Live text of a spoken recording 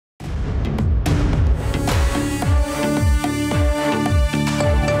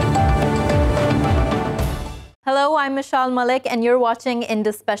Hello, I'm Meshal Malik, and you're watching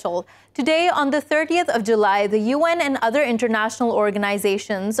Indus Special. Today, on the 30th of July, the UN and other international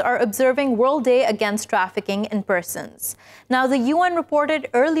organizations are observing World Day Against Trafficking in Persons. Now, the UN reported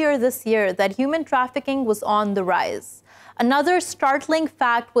earlier this year that human trafficking was on the rise. Another startling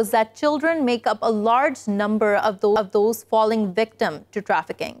fact was that children make up a large number of those falling victim to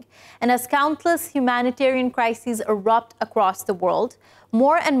trafficking. And as countless humanitarian crises erupt across the world,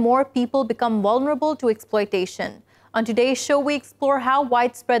 more and more people become vulnerable to exploitation. On today's show, we explore how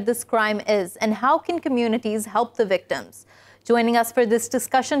widespread this crime is and how can communities help the victims. Joining us for this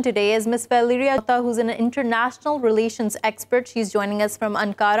discussion today is Ms. Valeria Giannotta, who's an international relations expert. She's joining us from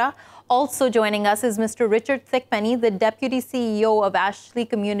Ankara. Also joining us is Mr. Richard Thickpenny, the Deputy CEO of Ashley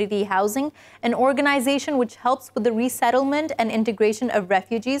Community Housing, an organization which helps with the resettlement and integration of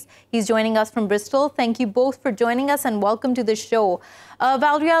refugees. He's joining us from Bristol. Thank you both for joining us and welcome to the show.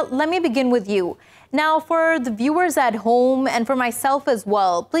 Valeria, let me begin with you. Now, for the viewers at home and for myself as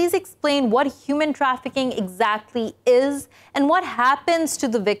well, please explain what human trafficking exactly is and what happens to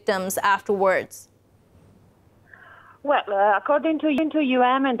the victims afterwards. Well, according to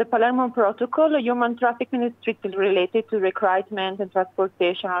UN and the Palermo Protocol, human trafficking is strictly related to recruitment and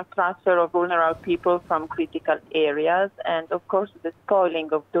transportation or transfer of vulnerable people from critical areas, and of course the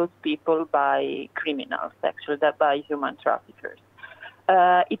spoiling of those people by criminals, actually, by human traffickers.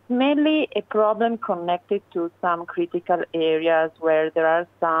 It's mainly a problem connected to some critical areas where there are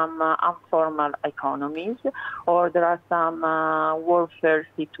some informal economies or there are some warfare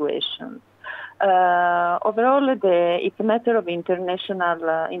situations. Overall, it's a matter of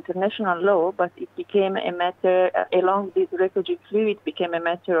international law, but it became a matter, along this refugee flow, it became a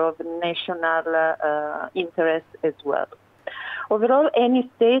matter of national interest as well. Overall, any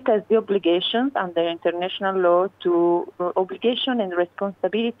state has the obligations under international law obligation and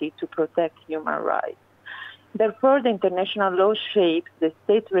responsibility to protect human rights. Therefore, the international law shapes the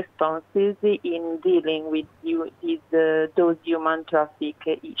state responses in dealing with those human traffic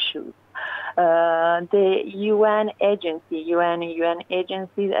issues. The UN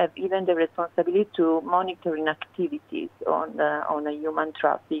agencies have even the responsibility to monitoring activities on human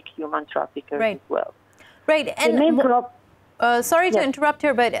traffickers right. as well. Right, and sorry to interrupt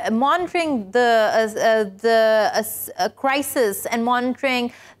here, but monitoring the crisis and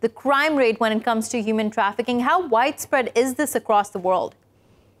monitoring the crime rate when it comes to human trafficking, how widespread is this across the world?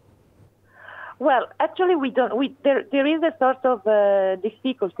 Well, actually, there is a sort of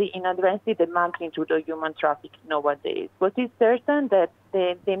difficulty in addressing the magnitude of human trafficking nowadays. What is certain that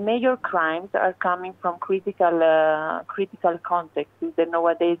the major crimes are coming from critical contexts. That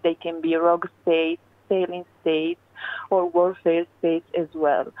nowadays they can be rogue states, failing states, or warfare states as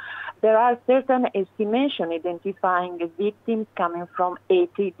well. There are certain estimations identifying victims coming from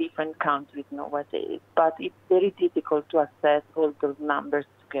 80 different countries nowadays, but it's very difficult to assess all those numbers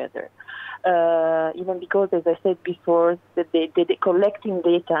together. Even because, as I said before, the collecting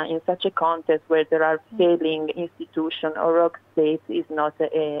data in such a context where there are failing institutions or rogue states is not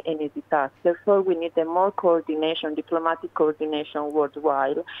an easy task. Therefore, we need a more coordination, diplomatic coordination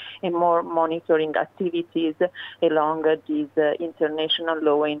worldwide, and more monitoring activities along these international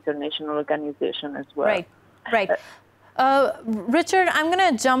law, international organization as well. Right, right. Richard, I'm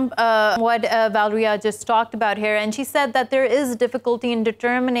going to jump what Valeria just talked about here. And she said that there is difficulty in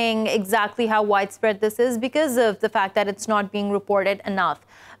determining exactly how widespread this is because of the fact that it's not being reported enough.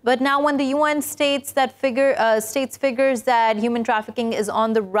 But now when the UN states that figures that human trafficking is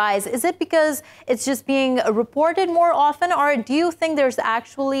on the rise, is it because it's just being reported more often, or do you think there's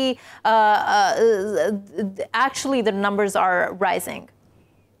actually the numbers are rising?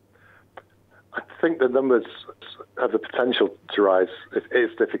 I think the numbers have the potential to rise. It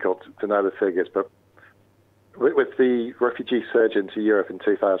is difficult to know the figures, but with the refugee surge into Europe in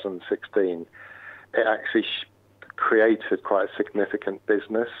 2016, it actually created quite a significant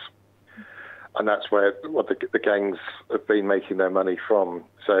business, and that's what the gangs have been making their money from.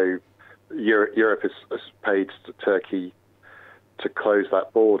 So Europe has paid to Turkey to close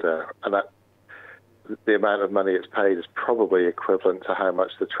that border, and that the amount of money it's paid is probably equivalent to how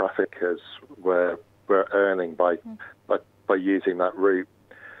much the traffickers were earning by using that route.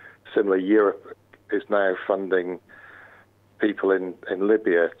 Similarly, Europe is now funding people in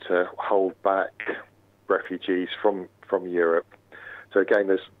Libya to hold back refugees from Europe. So again,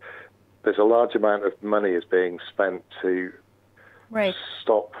 there's a large amount of money is being spent to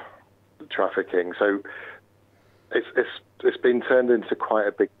stop the trafficking. So it's been turned into quite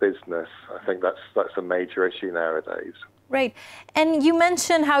a big business. I think that's a major issue nowadays. Right. And you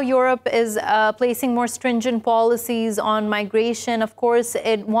mentioned how Europe is placing more stringent policies on migration. Of course,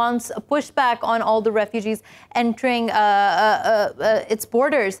 it wants a pushback on all the refugees entering its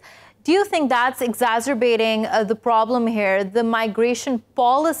borders. Do you think that's exacerbating the problem here? The migration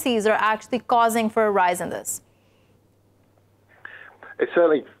policies are actually causing for a rise in this. It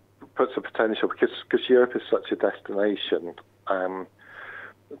certainly puts a potential because Europe is such a destination.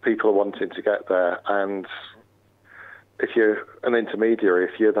 People are wanting to get there, and if you're an intermediary,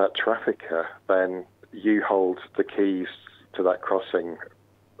 if you're that trafficker, then you hold the keys to that crossing,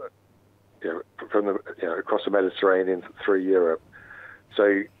 from across the Mediterranean through Europe.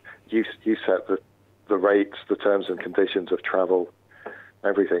 So you set the rates, the terms and conditions of travel,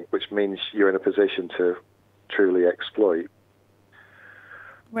 everything, which means you're in a position to truly exploit.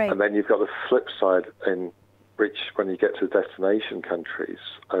 Right. And then you've got the flip side in which, when you get to the destination countries,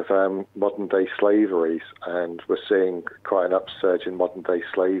 of modern-day slavery, and we're seeing quite an upsurge in modern-day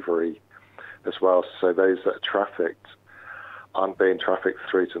slavery as well. So those that are trafficked aren't being trafficked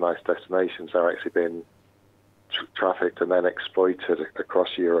through to nice destinations. They're actually being trafficked and then exploited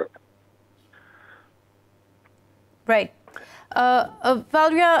across Europe. Right.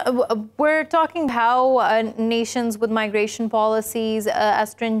 Valeria, we're talking how nations with migration policies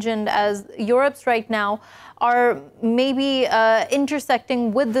as stringent as Europe's right now are maybe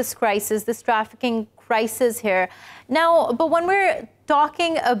intersecting with this crisis, this trafficking crisis here. Now, but when we're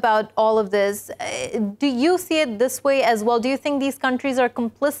talking about all of this, do you see it this way as well? Do you think these countries are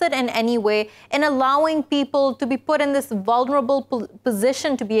complicit in any way in allowing people to be put in this vulnerable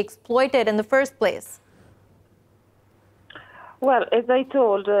position to be exploited in the first place? Well, as I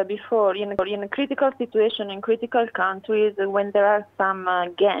told before, in a critical situation in critical countries, when there are some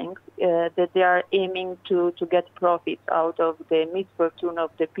gangs that they are aiming to get profit out of the misfortune of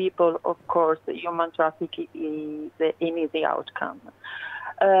the people, of course, human trafficking is the easy outcome.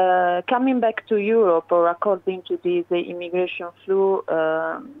 Coming back to Europe, or according to this immigration flow,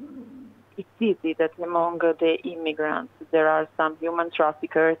 it's easy that among the immigrants there are some human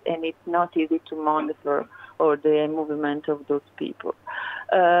traffickers, and it's not easy to monitor or the movement of those people.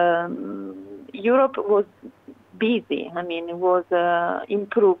 Europe was busy. I mean, it was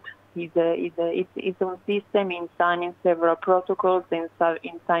improved its own system in signing several protocols, in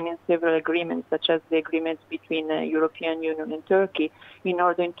signing several agreements, such as the agreement between the European Union and Turkey, in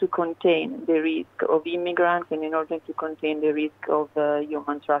order to contain the risk of immigrants and in order to contain the risk of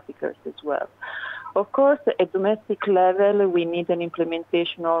human traffickers as well. Of course, at domestic level, we need an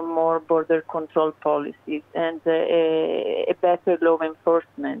implementation of more border control policies and a better law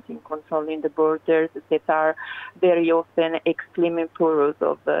enforcement in controlling the borders that are very often extremely porous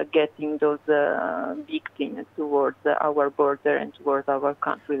of getting those victims towards our border and towards our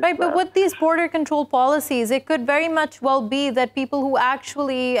country. Right, but with these border control policies, it could very much well be that people who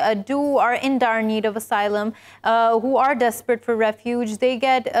actually are in dire need of asylum, who are desperate for refuge, they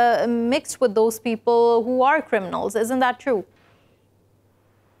get mixed with those people who are criminals. Isn't that true?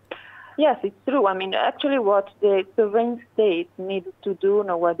 Yes, it's true. I mean, actually what the sovereign states need to do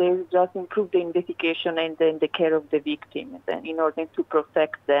nowadays is just improve the investigation and then the care of the victims in order to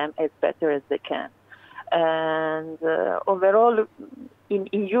protect them as better as they can. And overall, in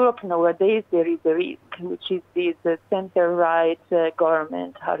Europe nowadays, there is a risk, which is this center-right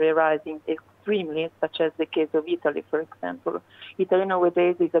government are rising extremely, such as the case of Italy, for example. Italy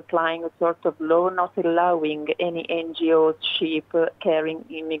nowadays is applying a sort of law not allowing any NGO ship carrying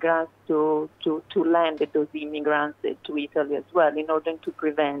immigrants to land those immigrants to Italy as well, in order to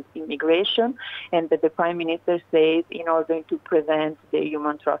prevent immigration, and that the Prime Minister says in order to prevent the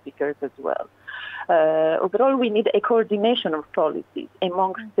human traffickers as well. Overall, we need a coordination of policies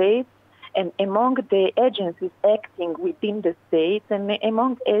among states and among the agencies acting within the states, and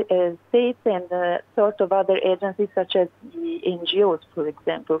among states and sort of other agencies such as the NGOs, for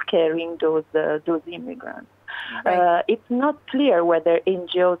example, carrying those immigrants. Right. It's not clear whether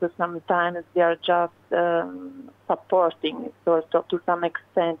NGOs sometimes they are just supporting, sort of to some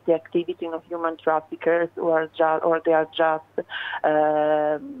extent, the activity of human traffickers, or they are just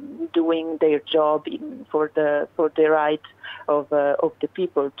doing their job for the right of the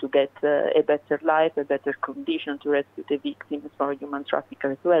people to get a better life, a better condition to rescue the victims for human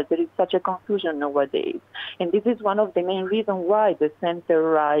traffickers as well. There is such a confusion nowadays, and this is one of the main reasons why the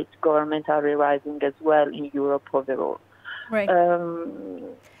center-right government are rising as well in Europe overall. Right.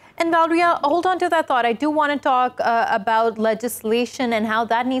 And Valeria, hold on to that thought. I do want to talk about legislation and how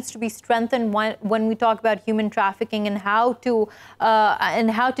that needs to be strengthened when we talk about human trafficking and how to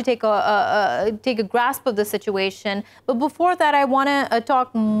take a grasp of the situation. But before that, I want to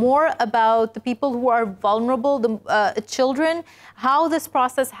talk more about the people who are vulnerable, the children, how this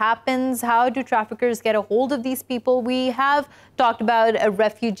process happens, how do traffickers get a hold of these people. We have talked about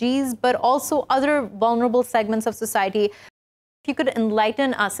refugees, but also other vulnerable segments of society. If you could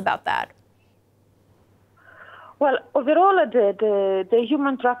enlighten us about that. Well, overall, the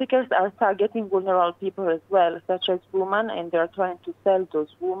human traffickers are targeting vulnerable people as well, such as women, and they're trying to sell those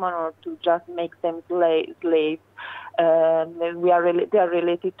women or to just make them slaves. They are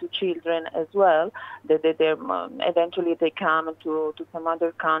related to children as well. Eventually, they come to some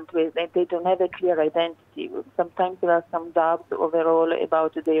other countries. They don't have a clear identity. Sometimes there are some doubts overall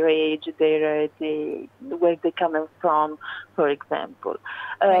about their age, where they come from, for example.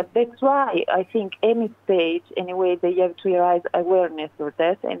 That's why I think any state, anyway, they have to raise awareness of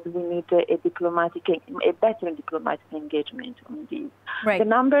that, and we need a better diplomatic engagement on this. Right. The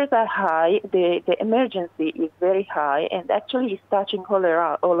numbers are high. The emergency is very high, and actually it's touching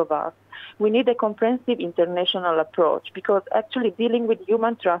all of us. We need a comprehensive international approach, because actually dealing with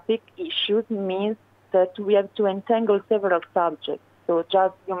human traffic issues means that we have to entangle several subjects. So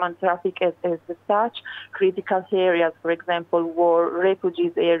just human traffic as such, critical areas, for example, war,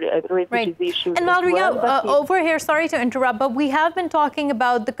 refugees issues. And Valeria, over here, sorry to interrupt, but we have been talking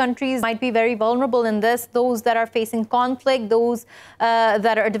about the countries might be very vulnerable in this, those that are facing conflict, those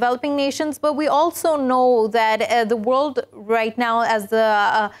that are developing nations. But we also know that the world right now, as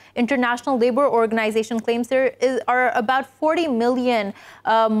the International Labour Organization claims, there are about 40 million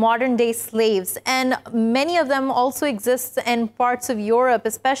modern-day slaves. And many of them also exist in parts of Europe,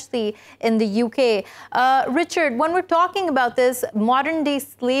 especially in the UK. Richard, when we're talking about this, modern-day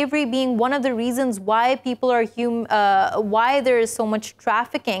slavery being one of the reasons why people are why there is so much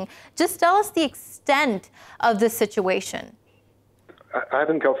trafficking, just tell us the extent of this situation. I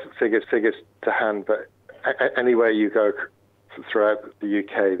haven't got figures to hand, but anywhere you go throughout the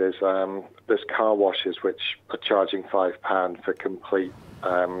UK, there's car washes which are charging £5 for complete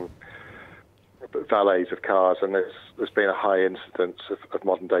valets of cars, and there's been a high incidence of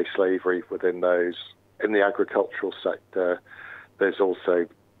modern-day slavery within those. In the agricultural sector, there's also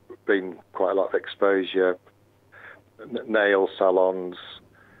been quite a lot of exposure. Nail salons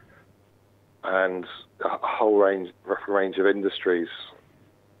and a whole range of industries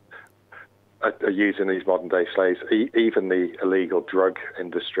are using these modern-day slaves, even the illegal drug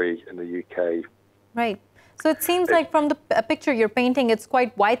industry in the UK. Right. So it seems like from the picture you're painting, it's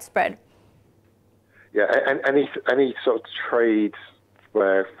quite widespread. Yeah, and any sort of trade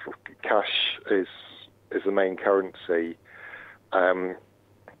where cash is the main currency, there's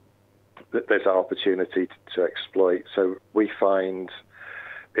an opportunity to exploit. So we find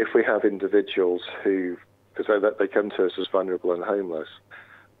if we have individuals who, because they come to us as vulnerable and homeless,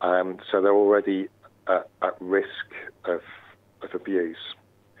 so they're already at risk of abuse.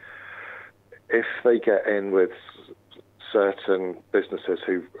 If they get in with certain businesses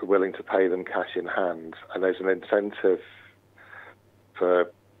who are willing to pay them cash in hand, and there's an incentive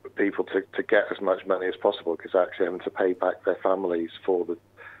for people to get as much money as possible, because actually having to pay back their families for the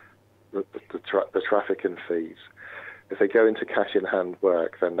trafficking fees. If they go into cash in hand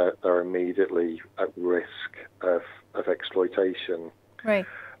work, then they're immediately at risk of exploitation. Right.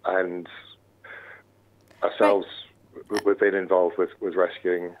 And ourselves, we've been involved with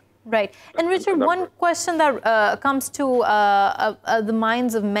rescuing. Right. And Richard, one question that comes to the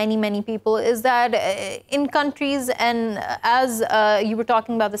minds of many people is that in countries, and as you were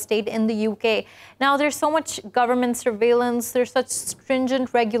talking about the state in the UK, now there's so much government surveillance, there's such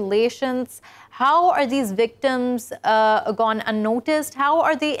stringent regulations. How are these victims gone unnoticed? How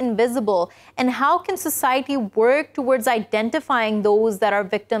are they invisible? And how can society work towards identifying those that are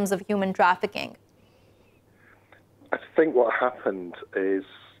victims of human trafficking? I think what happened is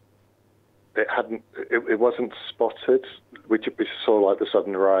it wasn't spotted. We saw like the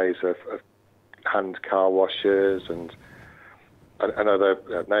sudden rise of hand car washers and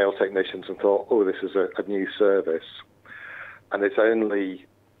other nail technicians, and thought, oh, this is a new service. And it's only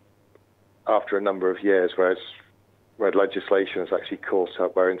after a number of years where legislation has actually caught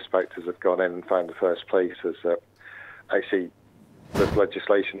up, where inspectors have gone in and found the first places that actually the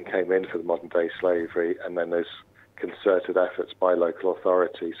legislation came in for the modern day slavery, and then there's concerted efforts by local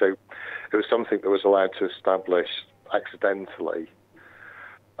authority. So it was something that was allowed to establish accidentally,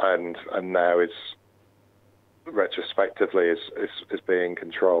 and now it's retrospectively is being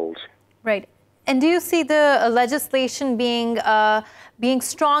controlled. Right. And do you see the legislation being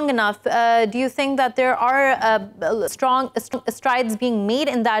strong enough? Do you think that there are strong strides being made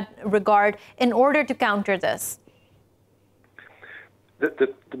in that regard in order to counter this?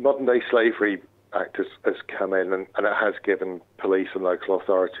 The Modern Day Slavery Act has come in and it has given police and local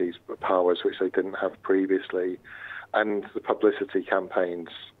authorities powers which they didn't have previously. And the publicity campaigns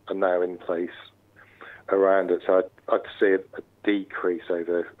are now in place around it. So I'd see a decrease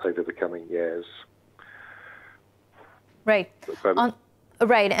over the coming years. Right.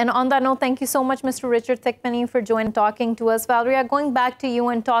 Right. And on that note, thank you so much, Mr. Richard Thickpenny, for talking to us. Valeria, going back to you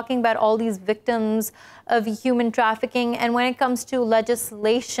and talking about all these victims of human trafficking, and when it comes to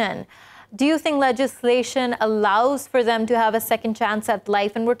legislation, do you think legislation allows for them to have a second chance at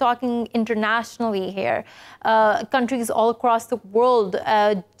life? And we're talking internationally here, countries all across the world.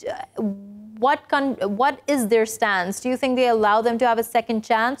 What is their stance? Do you think they allow them to have a second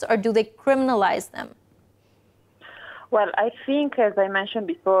chance, or do they criminalize them? Well, I think, as I mentioned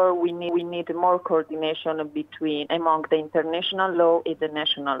before, we need more coordination among the international law and the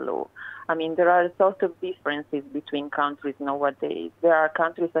national law. I mean, there are sort of differences between countries nowadays. There are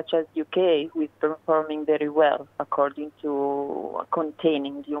countries such as UK who is performing very well according to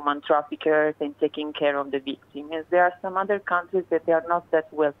containing human traffickers and taking care of the victims. There are some other countries that they are not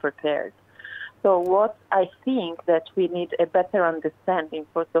that well prepared. So what I think that we need a better understanding,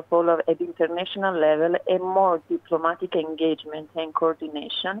 first of all, at international level, a more diplomatic engagement and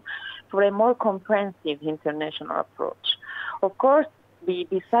coordination for a more comprehensive international approach. Of course,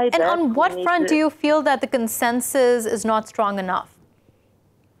 besides that... And on what front do you feel that the consensus is not strong enough?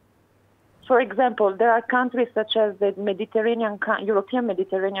 For example, there are countries such as the European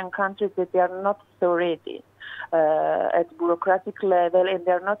Mediterranean countries that they are not so ready at bureaucratic level, and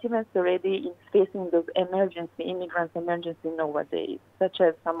they are not even so ready in facing those immigrant emergency nowadays, such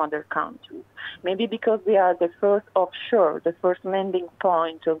as some other countries. Maybe because they are the first offshore, the first landing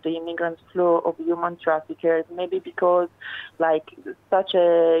point of the immigrant flow of human traffickers, maybe because like such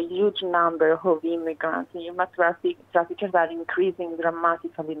a huge number of immigrants and human traffickers are increasing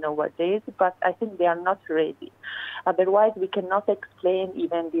dramatically nowadays, but I think they are not ready. Otherwise, we cannot explain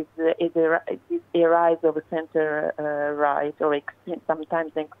even this rise of center-right or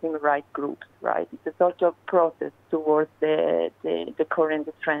sometimes extreme right groups, right? It's a sort of process towards the current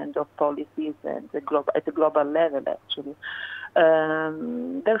trend of policies and at the global level, actually.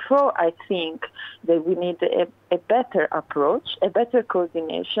 Therefore, I think that we need a better approach, a better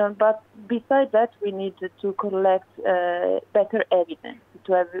coordination, but besides that, we need to collect better evidence,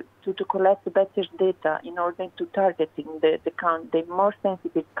 to collect better data in order to targeting the more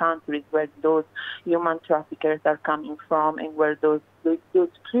sensitive countries where those human traffickers are coming from and where those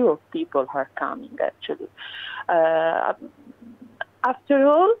crew of people are coming, actually. After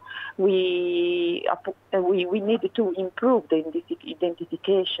all, we need to improve the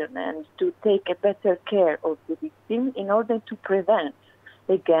identification and to take a better care of the victim in order to prevent,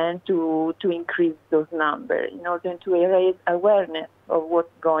 again, to increase those numbers, in order to raise awareness of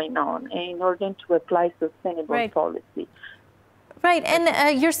what's going on, and in order to apply sustainable policy. Right,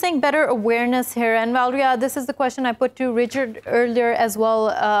 and you're saying better awareness here. And Valeria, this is the question I put to Richard earlier as well.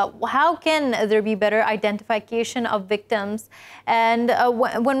 How can there be better identification of victims? And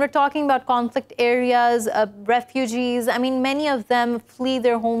when we're talking about conflict areas, refugees, I mean, many of them flee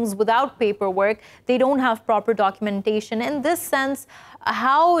their homes without paperwork. They don't have proper documentation. In this sense,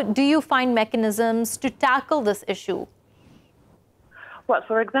 how do you find mechanisms to tackle this issue? Well,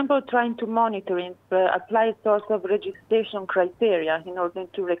 for example, trying to monitor and apply sort of registration criteria in order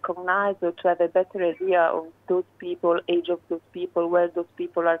to recognize or to have a better idea of those people, age of those people, where those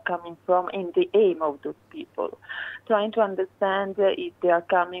people are coming from, and the aim of those people. Trying to understand if they are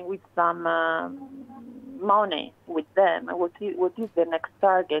coming with some money with them, what is the next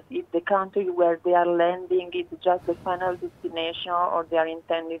target, if the country where they are landing is just the final destination or they are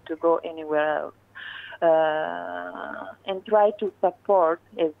intending to go anywhere else. And try to support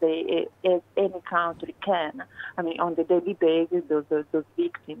as any country can. I mean, on the daily basis, those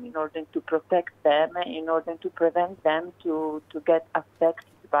victims, in order to protect them, in order to prevent them to get affected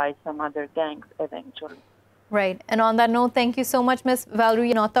by some other gangs eventually. Right. And on that note, thank you so much, Ms.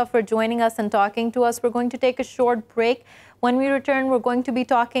 Valeria Giannotta, for joining us and talking to us. We're going to take a short break. When we return, we're going to be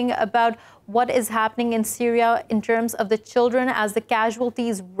talking about what is happening in Syria in terms of the children as the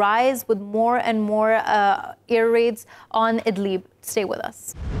casualties rise with more and more air raids on Idlib. Stay with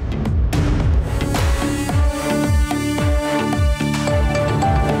us.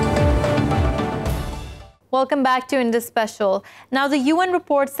 Welcome back to Indus Special. Now, the UN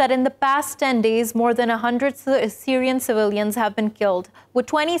reports that in the past 10 days, more than 100 Syrian civilians have been killed, with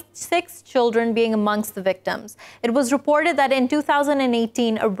 26 children being amongst the victims. It was reported that in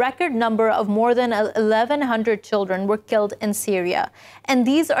 2018, a record number of more than 1,100 children were killed in Syria. And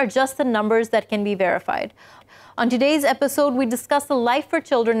these are just the numbers that can be verified. On today's episode, we discuss the life for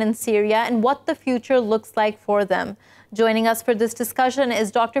children in Syria and what the future looks like for them. Joining us for this discussion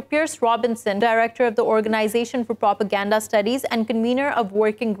is Dr. Piers Robinson, Director of the Organization for Propaganda Studies and convener of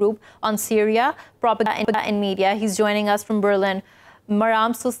Working Group on Syria, Propaganda and Media. He's joining us from Berlin.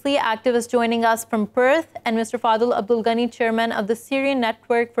 Maram Susli, activist, joining us from Perth, and Mr. Fadel Abdul Ghany, Chairman of the Syrian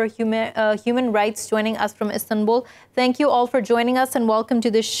Network for Human Rights, joining us from Istanbul. Thank you all for joining us and welcome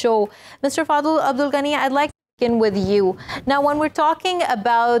to this show. Mr. Fadel Abdul Ghany, I'd like in with you. Now, when we're talking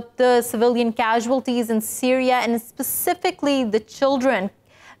about the civilian casualties in Syria and specifically the children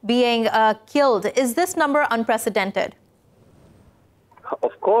being killed, is this number unprecedented?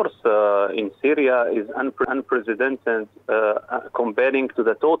 Of course, in Syria is unprecedented comparing to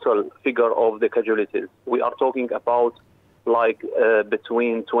the total figure of the casualties. We are talking about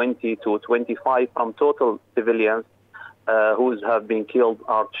between 20 to 25 from total civilians who have been killed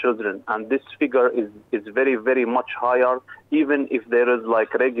are children, and this figure is very, very much higher even if there is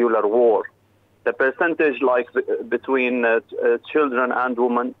regular war. The percentage between children and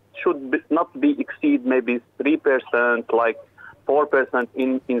women should not be exceed maybe 3%, 4%.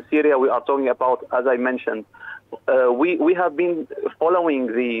 In Syria we are talking about, as I mentioned, we have been following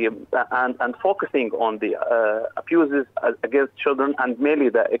and focusing on the abuses against children and mainly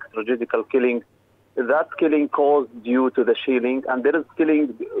the extrajudicial killing. That killing caused due to the shelling, and there is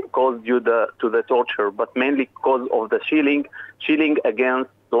killing caused due to the torture, but mainly because of the shelling against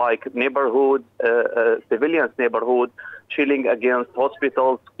neighborhoods, civilians' neighborhoods, shelling against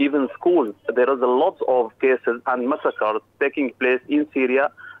hospitals, even schools. There is a lot of cases and massacres taking place in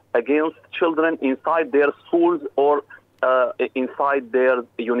Syria against children inside their schools or inside their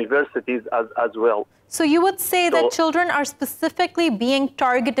universities as well. So you would say that children are specifically being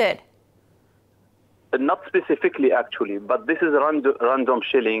targeted? Not specifically, actually, but this is random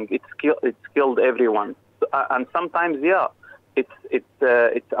shelling. It's killed everyone, and sometimes, yeah, it's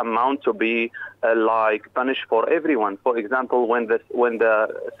amount to be punished for everyone. For example, when the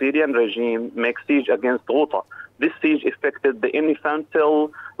Syrian regime makes siege against Ghouta, this siege affected the infant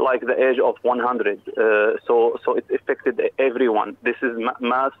till the age of 100. So it affected everyone. This is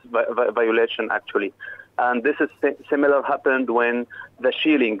mass violation, actually. And this is similar happened when the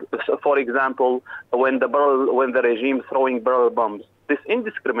shelling, so for example, when the regime throwing barrel bombs, this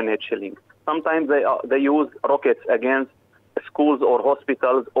indiscriminate shelling. Sometimes they use rockets against schools or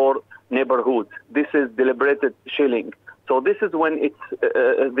hospitals or neighborhoods. This is deliberated shelling. So this is when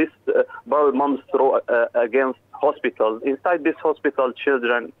this barrel bombs throw against hospitals. Inside this hospital,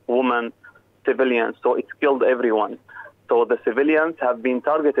 children, women, civilians. So it's killed everyone. So the civilians have been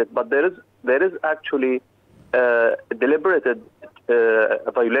targeted, but there is actually deliberated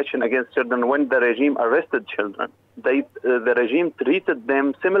violation against children when the regime arrested children. The regime treated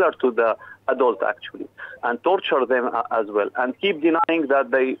them similar to the adults, actually, and tortured them as well, and keep denying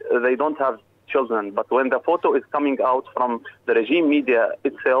that they don't have children. But when the photo is coming out from the regime media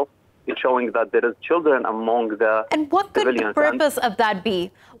itself, it's showing that there is children among the And what could civilians. The purpose of that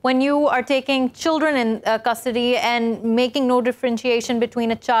be? When you are taking children in custody and making no differentiation between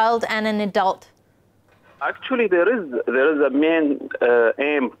a child and an adult? Actually, there is a main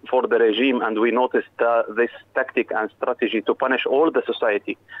aim for the regime, and we noticed this tactic and strategy to punish all the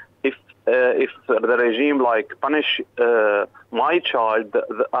society. If the regime punish my child,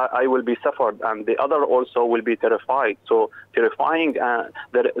 I will be suffered, and the other also will be terrified. So terrifying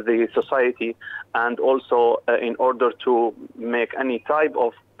the society, and also in order to make any type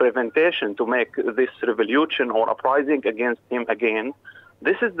of prevention to make this revolution or uprising against him again.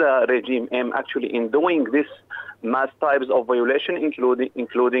 This is the regime aim actually in doing this mass types of violation,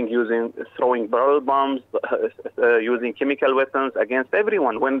 including throwing barrel bombs, using chemical weapons against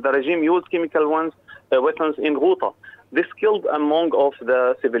everyone. When the regime used chemical weapons in Ghouta, this killed among of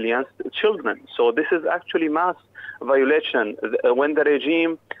the civilians children. So this is actually mass violation. When the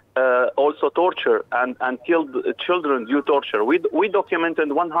regime also torture and killed children due torture, we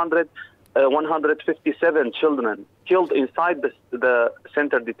documented 157 children killed inside the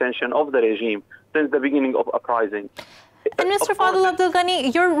center detention of the regime since the beginning of uprising. And Mr. Fadel Abdul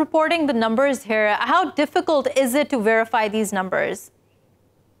Ghany, you're reporting the numbers here. How difficult is it to verify these numbers?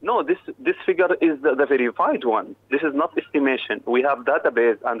 No, this figure is the verified one. This is not estimation. We have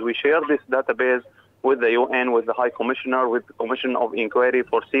database, and we share this database with the UN, with the High Commissioner, with the Commission of Inquiry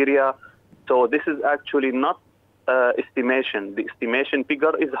for Syria. So this is actually not estimation. The estimation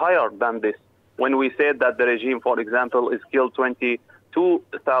figure is higher than this. When we said that the regime, for example, is killed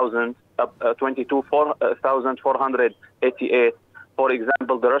 22,488. For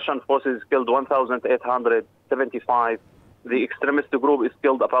example, the Russian forces killed 1,875. The extremist group is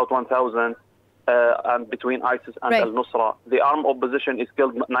killed about 1,000. And between ISIS and al-Nusra. The armed opposition is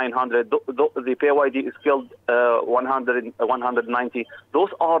killed 900. The PYD is killed 190. Those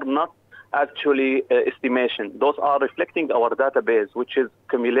are not actually estimation. Those are reflecting our database, which is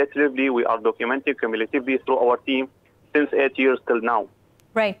cumulatively, we are documenting cumulatively through our team since 8 years till now.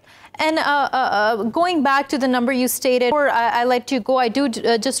 Right. And going back to the number you stated, before I let you go, I do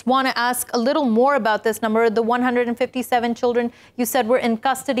just want to ask a little more about this number. The 157 children you said were in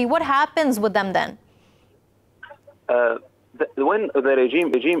custody. What happens with them then? When the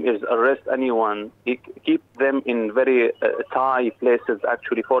regime is arrest anyone, it keep them in very tight places.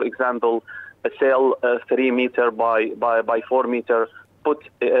 Actually, for example, a cell 3 meter by 4 meter, put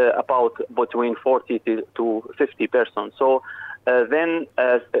about between 40 to 50 persons. So. Then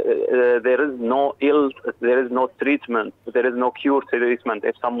there is no treatment, there is no cure treatment.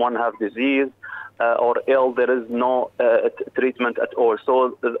 If someone has disease or ill, there is no treatment at all.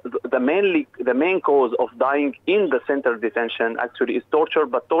 So the main cause of dying in the center detention actually is torture,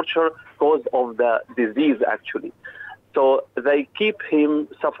 but torture cause of the disease actually. So they keep him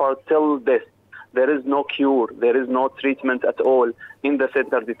suffer till death. There is no cure, there is no treatment at all in the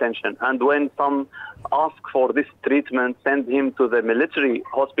center detention. And when some ask for this treatment, send him to the military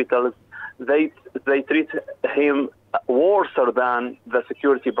hospitals, they treat him worse than the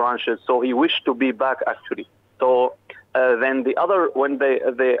security branches. So he wished to be back actually. So then when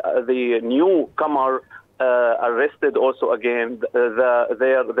the newcomer arrested also again,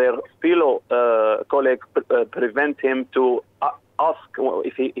 their fellow colleague prevent him to ask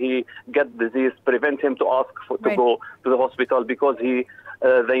if he get disease, prevent him to ask to go to the hospital because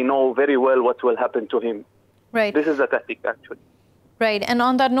they know very well what will happen to him. Right. This is a tactic actually. Right. And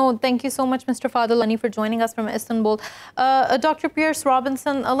on that note, thank you so much, Mr. Fadel, for joining us from Istanbul. Dr. Piers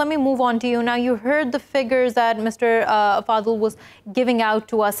Robinson, let me move on to you. Now, you heard the figures that Mr. Fadel was giving out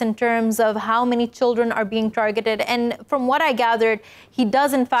to us in terms of how many children are being targeted. And from what I gathered, he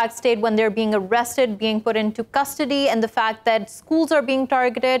does, in fact, state when they're being arrested, being put into custody, and the fact that schools are being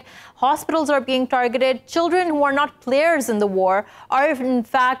targeted, hospitals are being targeted. Children who are not players in the war are, in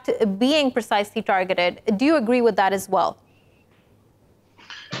fact, being precisely targeted. Do you agree with that as well?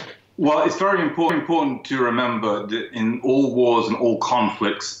 Well, it's very important to remember that in all wars and all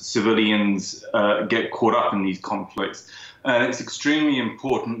conflicts, civilians get caught up in these conflicts. It's extremely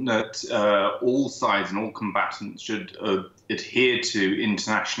important that all sides and all combatants should adhere to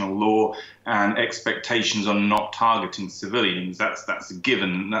international law and expectations on not targeting civilians. That's a given,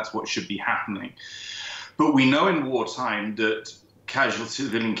 and that's what should be happening. But we know in wartime that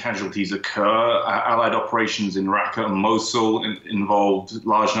civilian casualties occur. Allied operations in Raqqa and Mosul involved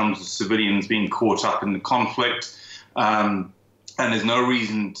large numbers of civilians being caught up in the conflict. And there's no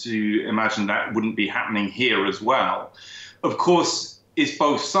reason to imagine that wouldn't be happening here as well. Of course, it's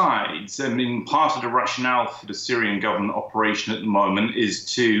both sides. I mean, part of the rationale for the Syrian government operation at the moment is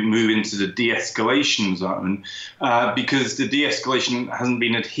to move into the de-escalation zone because the de-escalation hasn't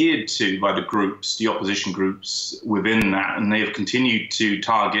been adhered to by the groups, the opposition groups within that, and they have continued to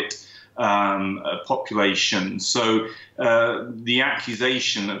target population. So the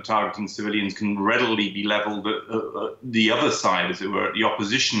accusation of targeting civilians can readily be leveled at the other side, as it were, at the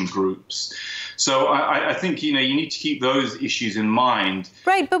opposition groups. So I think, you need to keep those issues in mind.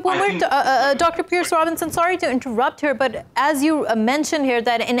 Right, but when we're, Dr. Piers Robinson, sorry to interrupt here, but as you mentioned here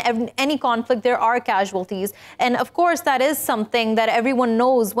that in any conflict there are casualties. And of course, that is something that everyone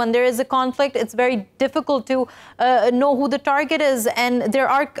knows. When there is a conflict, it's very difficult to know who the target is, and there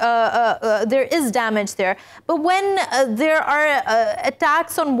is damage there. But when there are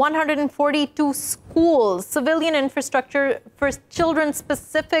attacks on 142 schools, civilian infrastructure for children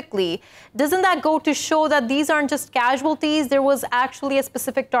specifically, doesn't that go to show that these aren't just casualties? There was actually a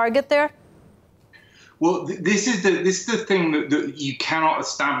specific target there? Well, this is the thing that you cannot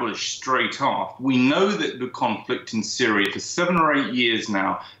establish straight off. We know that the conflict in Syria for 7 or 8 years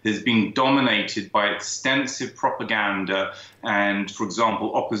now has been dominated by extensive propaganda and, for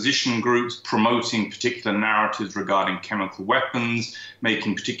example, opposition groups promoting particular narratives regarding chemical weapons,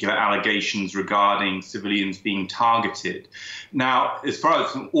 making particular allegations regarding civilians being targeted. Now, as far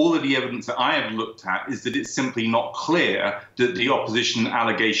as all of the evidence that I have looked at is that it's simply not clear that the opposition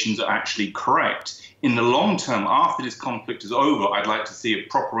allegations are actually correct. In the long term, after this conflict is over, I'd like to see a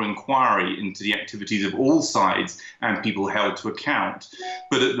proper inquiry into the activities of all sides and people held to account.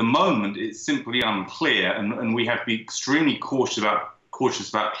 But at the moment, it's simply unclear, and we have to be extremely cautious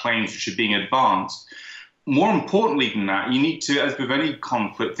about claims which are being advanced. More importantly than that, you need to, as with any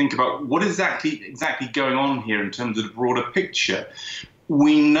conflict, think about what is exactly going on here in terms of the broader picture.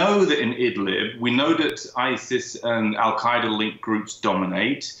 We know that in Idlib, we know that ISIS and Al-Qaeda linked groups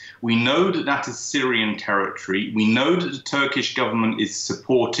dominate. We know that that is Syrian territory. We know that the Turkish government is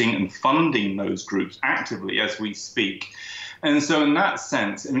supporting and funding those groups actively as we speak. And so in that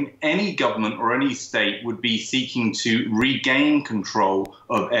sense, I mean, any government or any state would be seeking to regain control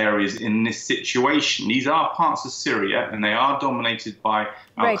of areas in this situation. These are parts of Syria, and they are dominated by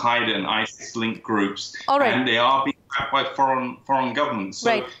Al-Qaeda and ISIS-linked groups, and they are being backed by foreign governments.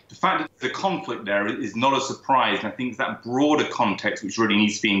 So the fact that there's a conflict there is not a surprise, and I think it's that broader context which really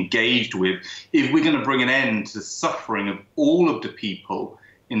needs to be engaged with if we're going to bring an end to the suffering of all of the people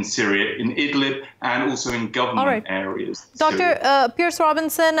in Syria, in Idlib, and also in government areas. Dr. Piers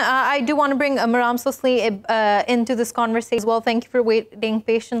Robinson, I do want to bring Maram Susli into this conversation as well. Thank you for waiting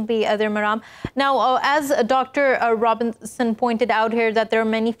patiently there, Maram. Now, as Dr. Robinson pointed out here, that there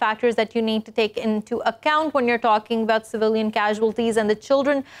are many factors that you need to take into account when you're talking about civilian casualties and the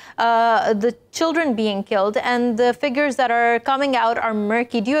children being killed, and the figures that are coming out are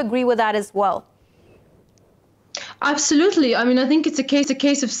murky. Do you agree with that as well? Absolutely. I mean, I think it's a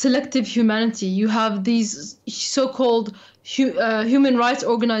case of selective humanity. You have these so-called human rights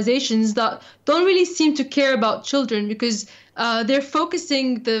organizations that don't really seem to care about children because they're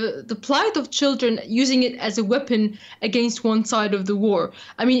focusing the plight of children, using it as a weapon against one side of the war.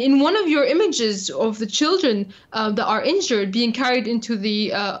 I mean, in one of your images of the children that are injured being carried into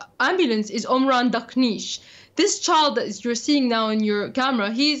the ambulance is Omran Dakhnish. This child that you're seeing now in your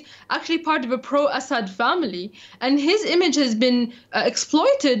camera, he's actually part of a pro-Assad family, and his image has been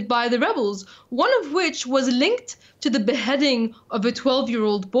exploited by the rebels, one of which was linked to the beheading of a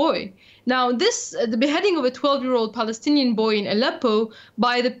 12-year-old boy. Now, the beheading of a 12-year-old Palestinian boy in Aleppo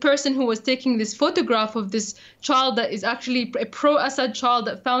by the person who was taking this photograph of this child that is actually a pro-Assad child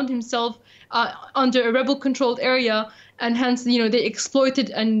that found himself under a rebel-controlled area, and hence, they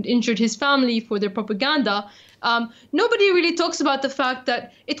exploited and injured his family for their propaganda. Nobody really talks about the fact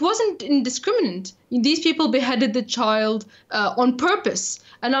that it wasn't indiscriminate. These people beheaded the child on purpose.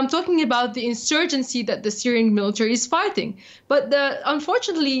 And I'm talking about the insurgency that the Syrian military is fighting. But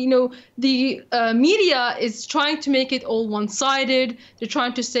unfortunately, the media is trying to make it all one-sided. They're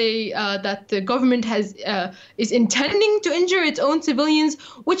trying to say that the government is intending to injure its own civilians,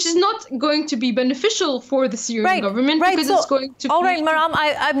 which is not going to be beneficial for the Syrian government because it's going to. All right, Maram,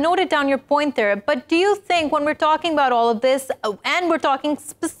 I've noted down your point there. But do you think when we're talking about all of this, and we're talking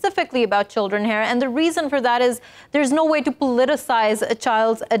specifically about children here, and the reason for that is there's no way to politicize a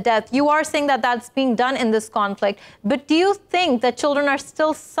child's death. You are saying that that's being done in this conflict, but do you think that children are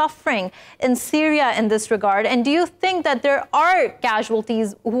still suffering in Syria in this regard? And do you think that there are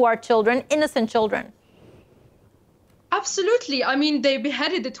casualties who are children, innocent children? Absolutely. I mean, they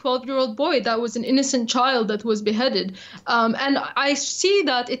beheaded a 12-year-old boy. That was an innocent child that was beheaded. And I see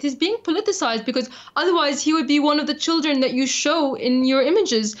that it is being politicized because otherwise he would be one of the children that you show in your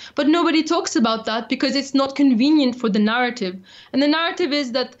images. But nobody talks about that because it's not convenient for the narrative. And the narrative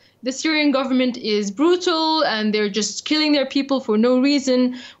is that the Syrian government is brutal and they're just killing their people for no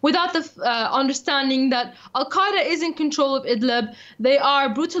reason without the understanding that Al-Qaeda is in control of Idlib. They are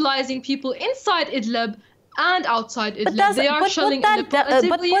brutalizing people inside Idlib and outside Idlib. They are shelling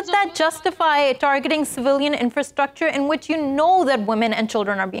but would that justify targeting civilian infrastructure in which you know that women and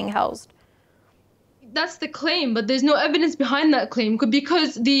children are being housed? That's the claim, but there's no evidence behind that claim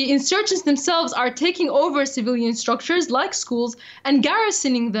because the insurgents themselves are taking over civilian structures like schools and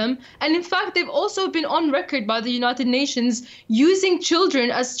garrisoning them. And in fact, they've also been on record by the United Nations using children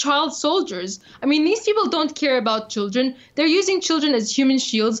as child soldiers. I mean, these people don't care about children. They're using children as human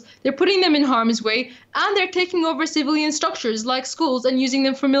shields. They're putting them in harm's way, and they're taking over civilian structures like schools and using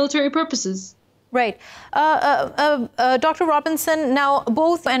them for military purposes. Right. Dr. Robinson, now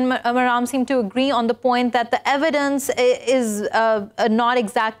both and Maram seem to agree on the point that the evidence is not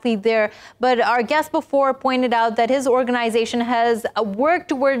exactly there. But our guest before pointed out that his organization has worked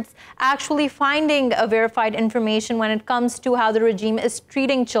towards actually finding verified information when it comes to how the regime is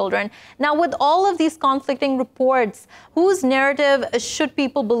treating children. Now, with all of these conflicting reports, whose narrative should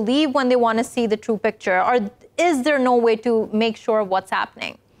people believe when they want to see the true picture? Or is there no way to make sure of what's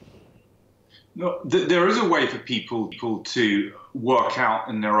happening? No, there is a way for people to work out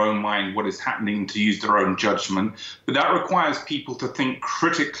in their own mind what is happening, to use their own judgment. But that requires people to think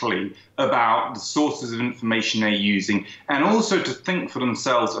critically about the sources of information they're using, and also to think for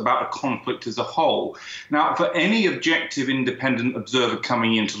themselves about the conflict as a whole. Now, for any objective, independent observer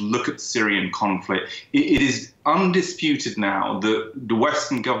coming in to look at the Syrian conflict, it is undisputed now that the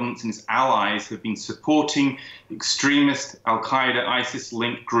Western governments and its allies have been supporting extremist Al-Qaeda,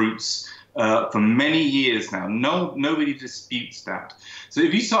 ISIS-linked groups for many years now. Nobody disputes that. So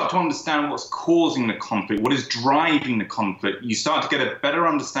if you start to understand what's causing the conflict, what is driving the conflict, you start to get a better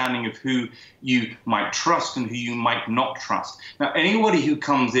understanding of who you might trust and who you might not trust. Now, anybody who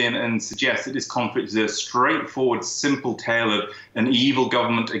comes in and suggests that this conflict is a straightforward, simple tale of an evil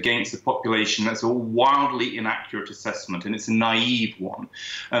government against the population, that's a wildly inaccurate assessment, and it's a naive one.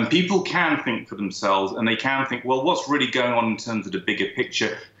 People can think for themselves, and they can think, well, what's really going on in terms of the bigger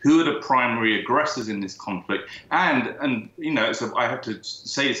picture? Who are the primary aggressors in this conflict? And you know, so I have to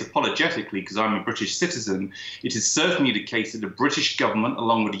say this apologetically because I'm a British citizen. It is certainly the case that the British government,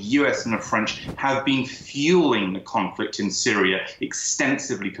 along with the US and the French, have been fueling the conflict in Syria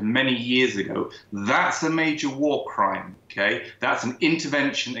extensively for many years ago. That's a major war crime. Okay, that's an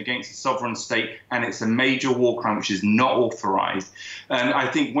intervention against a sovereign state, and it's a major war crime which is not authorized. And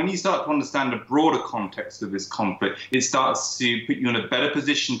I think when you start to understand the broader context of this conflict, it starts to put you in a better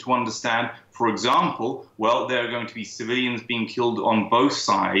position to understand, for example, well, there are going to be civilians being killed on both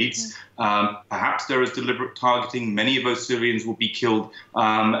sides. Perhaps there is deliberate targeting. Many of those civilians will be killed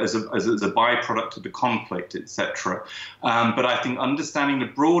as a byproduct of the conflict, etc. But I think understanding the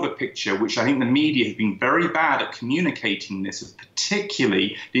broader picture, which I think the media has been very bad at communicating this,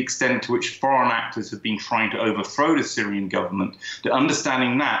 particularly the extent to which foreign actors have been trying to overthrow the Syrian government, that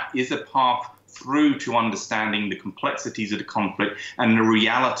understanding that is a path through to understanding the complexities of the conflict and the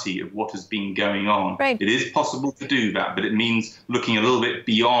reality of what has been going on. Right. It is possible to do that, but it means looking a little bit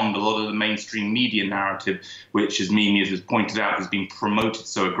beyond a lot of the mainstream media narrative, which, as Mimi has pointed out, has been promoted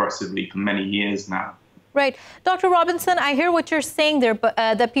so aggressively for many years now. Right. Dr. Robinson, I hear what you're saying there, but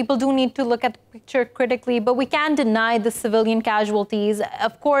that people do need to look at the picture critically, but we can't deny the civilian casualties.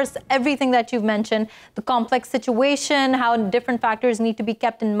 Of course, everything that you've mentioned, the complex situation, how different factors need to be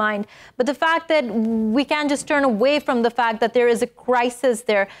kept in mind. But the fact that we can't just turn away from the fact that there is a crisis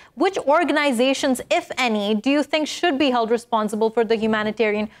there. Which organizations, if any, do you think should be held responsible for the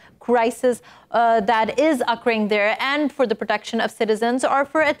humanitarian crisis that is occurring there, and for the protection of citizens, or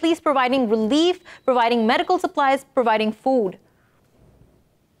for at least providing relief, providing medical supplies, providing food?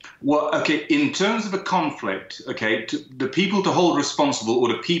 Well, okay, in terms of a conflict, okay, the people to hold responsible, or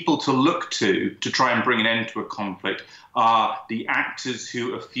the people to look to try and bring an end to a conflict, are the actors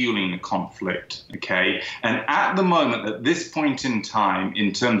who are fueling the conflict, okay? And at the moment, at this point in time,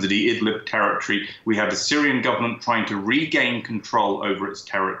 in terms of the Idlib territory, we have the Syrian government trying to regain control over its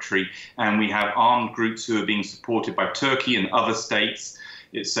territory, and we have armed groups who are being supported by Turkey and other states,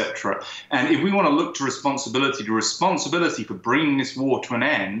 etc. And if we want to look to responsibility, the responsibility for bringing this war to an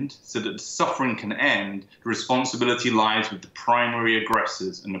end so that the suffering can end, the responsibility lies with the primary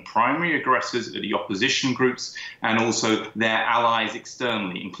aggressors. And the primary aggressors are the opposition groups and also their allies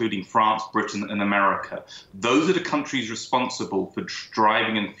externally, including France, Britain and America. Those are the countries responsible for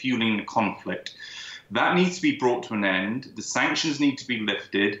driving and fueling the conflict. That needs to be brought to an end. The sanctions need to be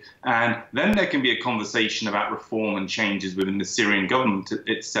lifted, and then there can be a conversation about reform and changes within the Syrian government,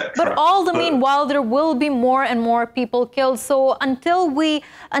 etc. But all the meanwhile, there will be more and more people killed. So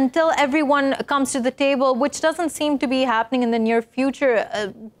until everyone comes to the table, which doesn't seem to be happening in the near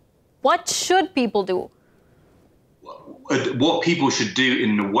future, what should people do? What people should do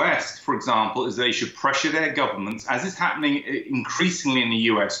in the West, for example, is they should pressure their governments, as is happening increasingly in the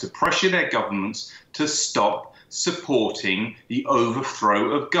US, to pressure their governments to stop supporting the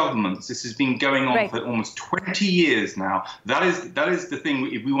overthrow of governments. This has been going on for almost 20 years now. That is the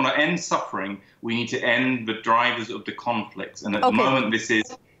thing. If we want to end suffering, we need to end the drivers of the conflicts. And at the moment, this is...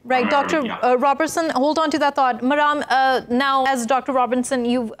 Right, Dr. Robertson, hold on to that thought. Maram, now, as Dr. Robinson,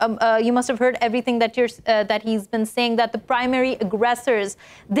 you must have heard everything that he's been saying, that the primary aggressors,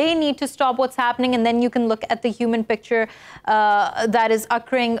 they need to stop what's happening, and then you can look at the human picture that is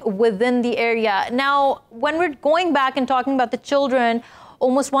occurring within the area. Now, when we're going back and talking about the children,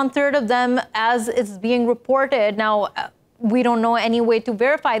 almost 1/3 of them, as is being reported, now, we don't know any way to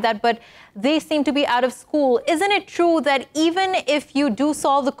verify that, but they seem to be out of school. Isn't it true that even if you do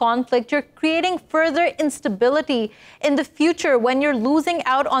solve the conflict, you're creating further instability in the future when you're losing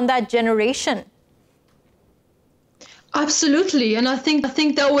out on that generation? Absolutely. And I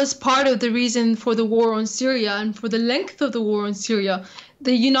think that was part of the reason for the war on Syria and for the length of the war on Syria.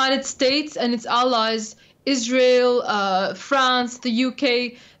 The United States and its allies Israel, France, the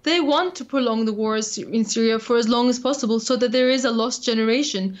UK, they want to prolong the wars in Syria for as long as possible so that there is a lost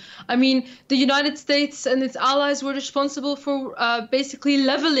generation. I mean, the United States and its allies were responsible for basically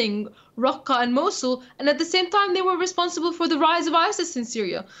leveling Raqqa and Mosul, and at the same time they were responsible for the rise of ISIS in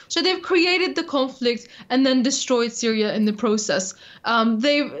Syria. So they've created the conflict and then destroyed Syria in the process.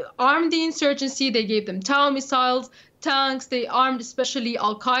 They've armed the insurgency, they gave them Tau missiles, tanks, they armed especially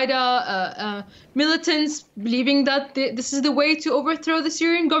Al-Qaeda militants, believing that this is the way to overthrow the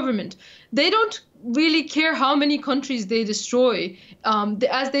Syrian government. They don't really care how many countries they destroy.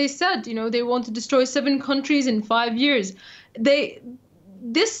 As they said, they want to destroy 7 countries in 5 years.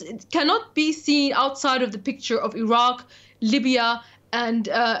 This cannot be seen outside of the picture of Iraq, Libya, and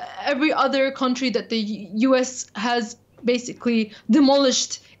every other country that the US has basically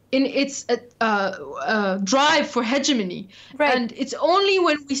demolished in its drive for hegemony. Right. And it's only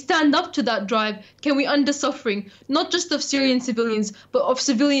when we stand up to that drive can we end the suffering, not just of Syrian civilians, but of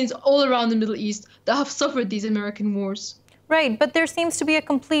civilians all around the Middle East that have suffered these American wars. Right, but there seems to be a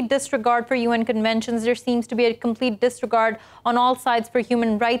complete disregard for UN conventions. There seems to be a complete disregard on all sides for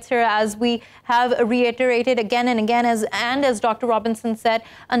human rights here, as we have reiterated again and again, as Dr. Robinson said,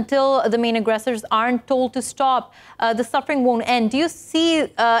 until the main aggressors aren't told to stop, the suffering won't end. Do you see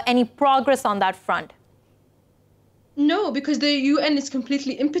any progress on that front? No, because the UN is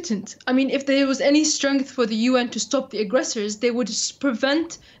completely impotent. I mean, if there was any strength for the UN to stop the aggressors, they would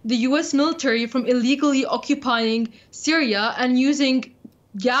prevent the US military from illegally occupying Syria and using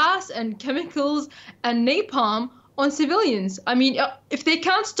gas and chemicals and napalm on civilians. I mean, if they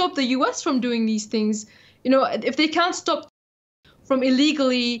can't stop the US from doing these things, if they can't stop from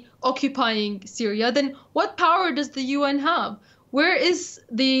illegally occupying Syria, then what power does the UN have? Where is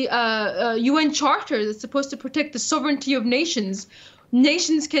the UN Charter that's supposed to protect the sovereignty of nations?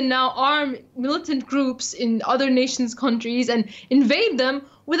 Nations can now arm militant groups in other nations' countries and invade them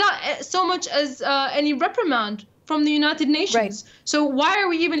without so much as any reprimand from the United Nations. Right. So why are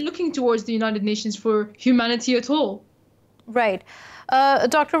we even looking towards the United Nations for humanity at all? Right.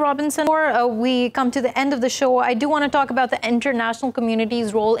 Dr. Robinson, before we come to the end of the show, I do want to talk about the international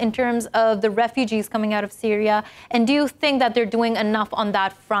community's role in terms of the refugees coming out of Syria. And do you think that they're doing enough on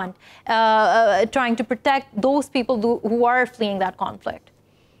that front, trying to protect those people who are fleeing that conflict?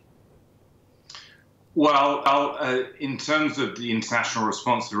 Well, in terms of the international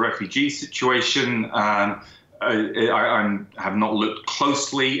response to the refugee situation, I have not looked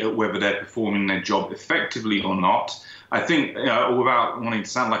closely at whether they're performing their job effectively or not. I think, without wanting to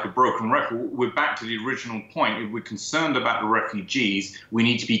sound like a broken record, we're back to the original point. If we're concerned about the refugees, we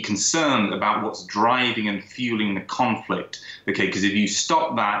need to be concerned about what's driving and fueling the conflict. Okay, because if you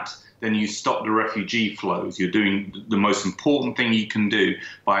stop that, then you stop the refugee flows. You're doing the most important thing you can do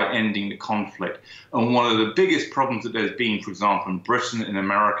by ending the conflict. And one of the biggest problems that there's been, for example, in Britain and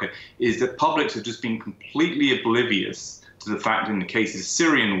America, is that publics have just been completely oblivious to the fact, in the case of the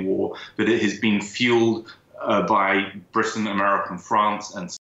Syrian war, that it has been fueled by Britain, America, and France, and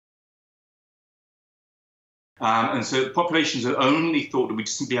so populations have only thought that we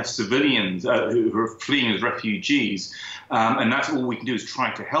just simply have civilians who are fleeing as refugees, and that's all we can do is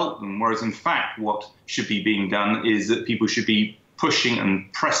try to help them. Whereas, in fact, what should be being done is that people should be pushing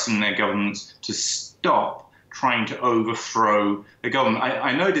and pressing their governments to stop trying to overthrow the government.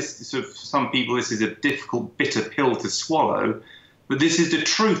 I know this, for some people, this is a difficult, bitter pill to swallow. But this is the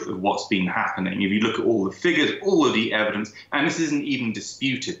truth of what's been happening. If you look at all the figures, all of the evidence, and this isn't even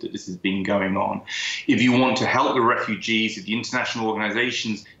disputed that this has been going on. If you want to help the refugees, if the international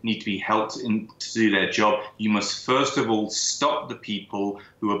organizations need to be helped to do their job, you must first of all stop the people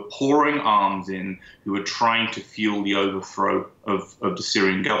who are pouring arms in, who are trying to fuel the overthrow of the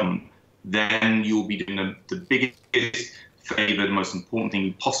Syrian government. Then you'll be doing the biggest favor, the most important thing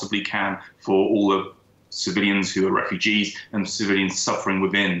you possibly can for all the civilians who are refugees and civilians suffering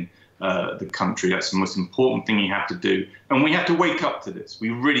within the country. That's the most important thing you have to do. And we have to wake up to this.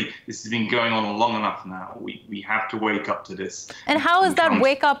 This has been going on long enough now. We have to wake up to this. And how is that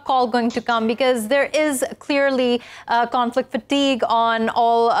wake-up call going to come? Because there is clearly conflict fatigue on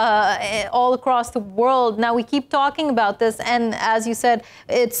all across the world. Now, we keep talking about this, and as you said,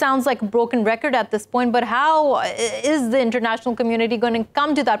 it sounds like a broken record at this point. But how is the international community going to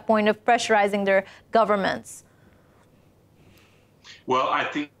come to that point of pressurizing their governments? Well, I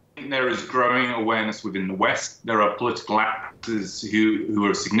think there is growing awareness within the West. There are political actors who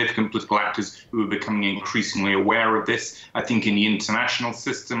are significant political actors who are becoming increasingly aware of this. I think in the international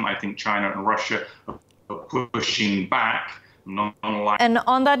system, I think China and Russia are pushing back non-aligned. And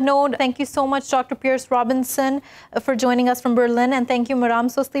on that note, thank you so much, Dr. Piers Robinson, for joining us from Berlin. And thank you, Maram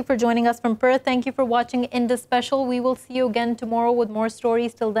Susli, for joining us from Perth. Thank you for watching Indus Special. We will see you again tomorrow with more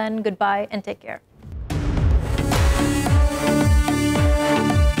stories. Till then, goodbye and take care.